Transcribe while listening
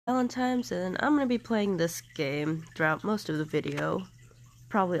Valentine's, and I'm gonna be playing this game throughout most of the video,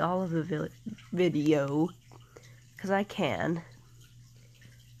 probably all of the video, because I can.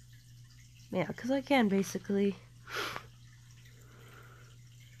 Yeah, because I can, basically.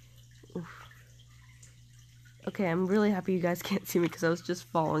 Oof. Okay, I'm really happy you guys can't see me because I was just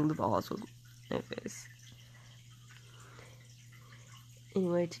following the balls with my face.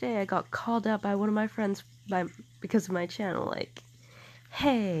 Anyway, today I got called out by one of my friends because of my channel, like,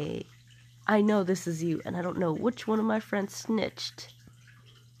 hey, I know this is you, and I don't know which one of my friends snitched,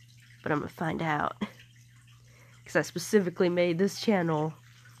 but I'm gonna find out. Because I specifically made this channel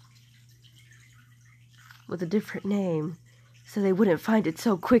with a different name, so they wouldn't find it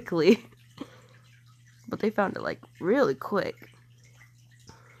so quickly. But they found it, like, really quick.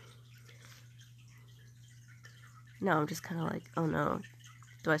 Now I'm just kind of like, oh no.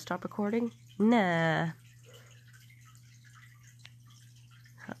 Do I stop recording? Nah.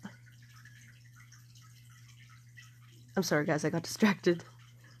 I'm sorry, guys, I got distracted.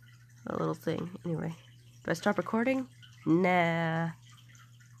 A little thing. Anyway. Do I stop recording? Nah.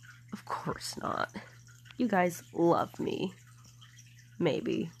 Of course not. You guys love me.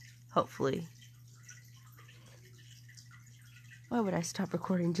 Maybe. Hopefully. Why would I stop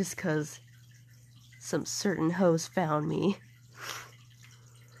recording just because some certain host found me?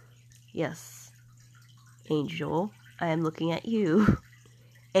 Yes. Angel, I am looking at you.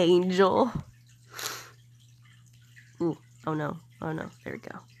 Angel. Ooh. Oh no. Oh no. There we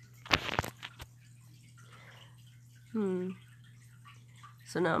go.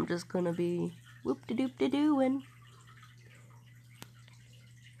 So now I'm just gonna be whoop-de-doop-de-dooing.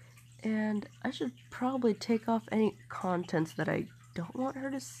 And I should probably take off any contents that I don't want her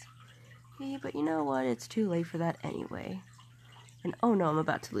to see, but you know what? It's too late for that anyway. And oh no, I'm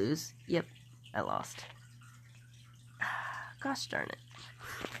about to lose. Yep, I lost. Gosh darn it.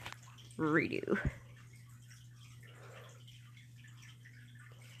 Redo.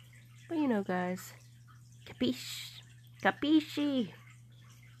 But you know, guys. Capiche? Capisci?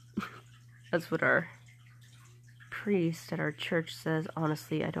 That's what our priest at our church says.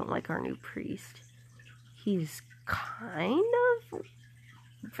 Honestly, I don't like our new priest. He's kind of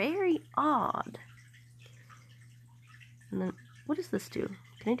very odd. And then, what does this do?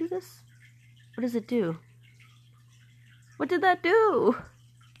 Can I do this? What does it do? What did that do?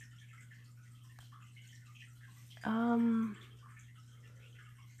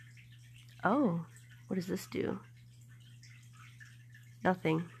 Oh, what does this do?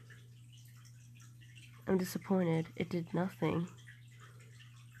 Nothing. I'm disappointed. It did nothing.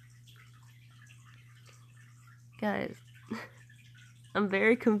 Guys, I'm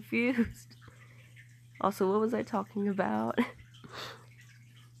very confused. Also, what was I talking about?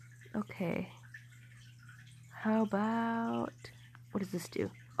 Okay. How about... What does this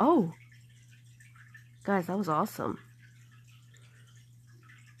do? Oh! Guys, that was awesome.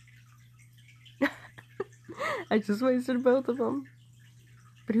 I just wasted both of them.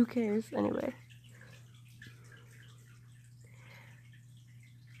 But who cares, anyway.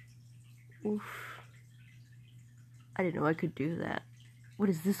 Oof. I didn't know I could do that. What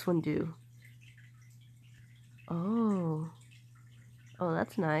does this one do? Oh. Oh,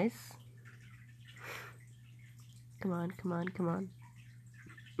 that's nice. Come on, come on, come on.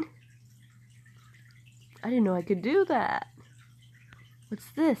 I didn't know I could do that.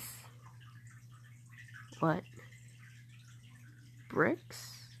 What's this? What?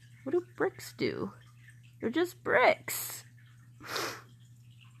 Bricks? What do bricks do? They're just bricks.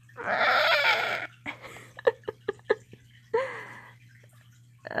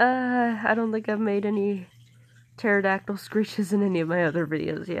 I don't think I've made any pterodactyl screeches in any of my other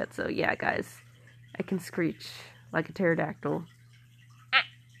videos yet, so yeah, guys. I can screech like a pterodactyl.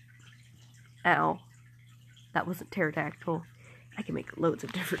 Ow. That wasn't pterodactyl. I can make loads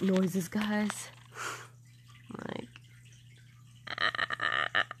of different noises, guys. Like...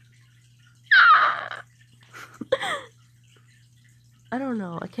 I don't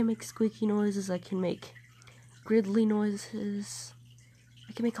know. I can make squeaky noises. I can make gridly noises.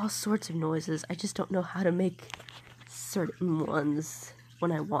 I can make all sorts of noises. I just don't know how to make certain ones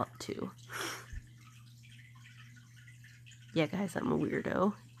when I want to. Yeah, guys, I'm a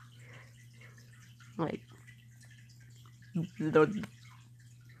weirdo. Like...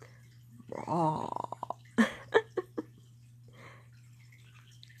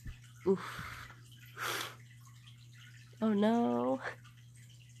 Oof. Oh no.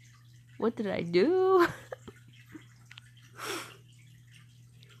 What did I do?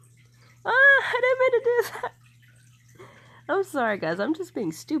 I didn't mean to do that. I'm sorry, guys. I'm just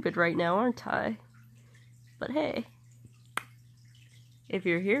being stupid right now, aren't I? But hey. If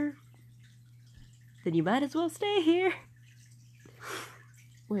you're here, then you might as well stay here.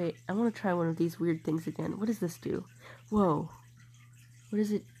 Wait, I want to try one of these weird things again. What does this do? Whoa. What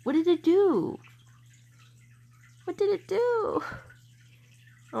is it? What did it do? What did it do?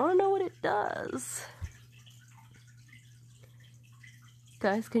 I want to know what it does.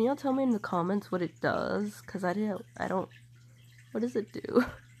 Guys, can y'all tell me in the comments what it does? Because I don't... What does it do?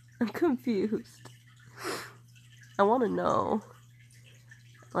 I'm confused. I want to know.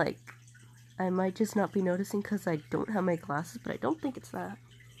 Like, I might just not be noticing because I don't have my glasses, but I don't think it's that.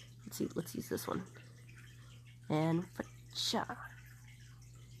 Let's see, let's use this one. And fa-cha.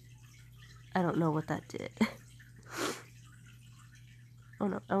 I don't know what that did. Oh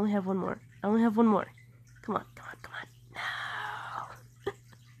no, I only have one more. I only have one more. Come on, come on, come on. No.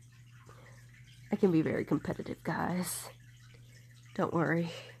 I can be very competitive, guys. Don't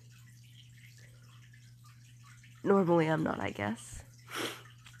worry. Normally I'm not, I guess.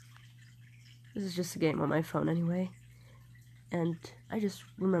 This is just a game on my phone anyway. And I just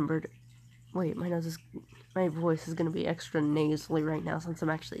remembered, wait, my voice is gonna be extra nasally right now since I'm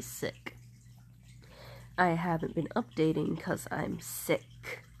actually sick. I haven't been updating because I'm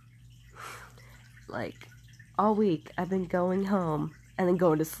sick. Like, all week I've been going home and then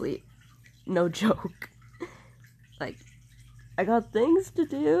going to sleep. No joke. Like, I got things to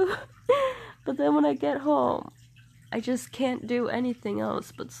do, but then when I get home, I just can't do anything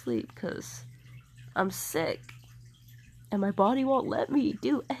else but sleep because I'm sick. And my body won't let me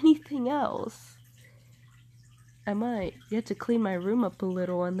do anything else. I might get to clean my room up a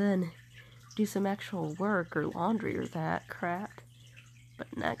little and then do some actual work or laundry or that crap.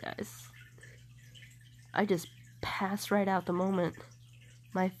 But nah, guys. I just pass right out the moment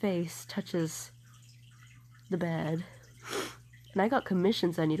my face touches the bed. And I got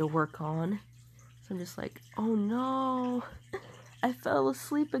commissions I need to work on. So I'm just like, oh no, I fell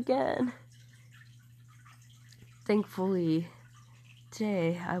asleep again. Thankfully,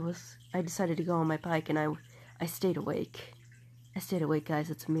 today I decided to go on my bike and I stayed awake. I stayed awake, guys,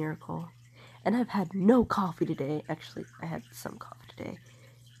 it's a miracle. And I've had no coffee today. Actually, I had some coffee today.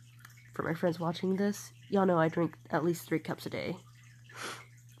 For my friends watching this, y'all know I drink at least 3 cups a day.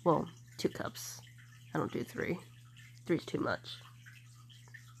 Well, 2 cups. I don't do 3. 3's too much.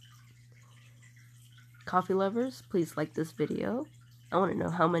 Coffee lovers, please like this video. I want to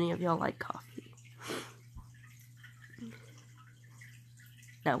know how many of y'all like coffee.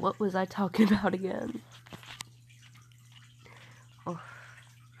 Now, what was I talking about again?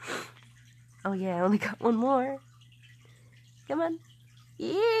 Oh yeah, I only got one more. Come on.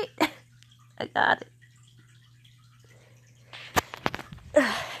 Yeet! I got it.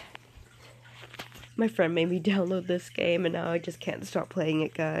 My friend made me download this game and now I just can't stop playing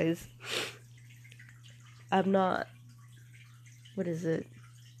it, guys. I'm not... What is it?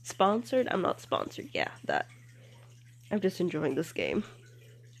 Sponsored? I'm not sponsored. Yeah, that. I'm just enjoying this game.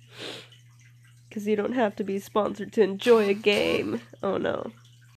 Because you don't have to be sponsored to enjoy a game. Oh no.